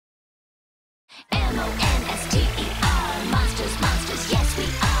M-O-N-S-T-E-R. Monsters, monsters, yes we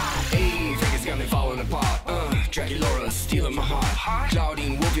are. Hey, Frank's got me falling apart. Dracula, stealing my heart.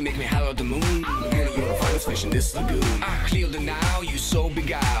 Claudine, Wolfie, make me holler at the moon. Really, you're the finest fish in this lagoon. Clear the now, you so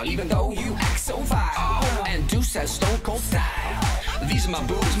beguiled, even though you act so vile. And Deuce has stone cold style. These are my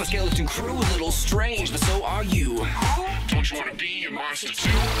boobs, my skeleton crew, a little strange, but so are you. Don't you wanna be a monster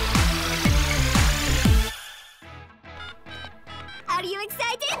too? Are you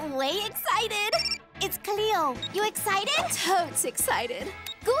excited? Way excited! It's Cleo. You excited? Totes excited.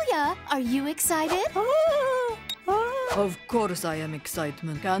 Guya, are you excited? Of course I am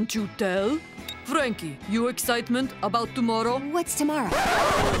excitement. Can't you tell? Frankie, you excitement about tomorrow? What's tomorrow?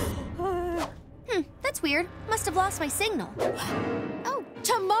 That's weird. Must have lost my signal. Oh,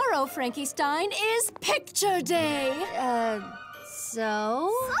 tomorrow, Frankie Stein, is Picture Day.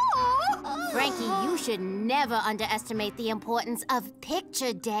 So? Frankie, you should never underestimate the importance of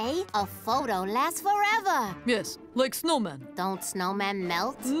Picture Day. A photo lasts forever. Yes, like snowman. Don't snowmen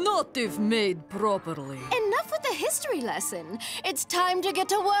melt? Not if made properly. Enough with the history lesson. It's time to get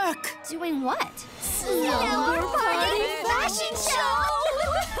to work. Doing what? Slumber Party Fashion Show!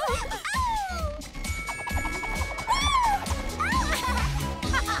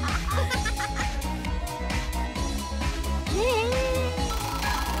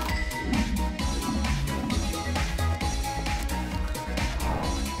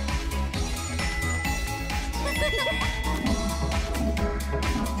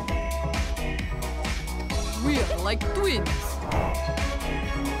 We are like twins.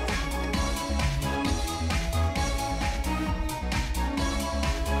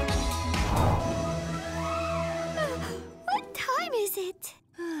 What time is it?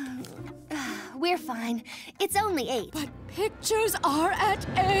 We're fine. It's only 8. But pictures are at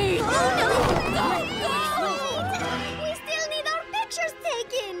 8. We still need our pictures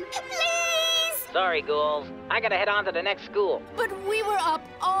taken. Please! Sorry, ghouls. I gotta head on to the next school. But we were up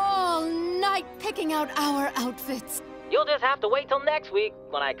all night picking out our outfits. You'll just have to wait till next week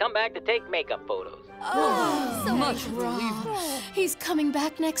when I come back to take makeup photos. Oh, so much wrong. He's coming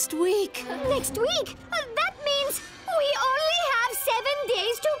back next week. Next week? That means we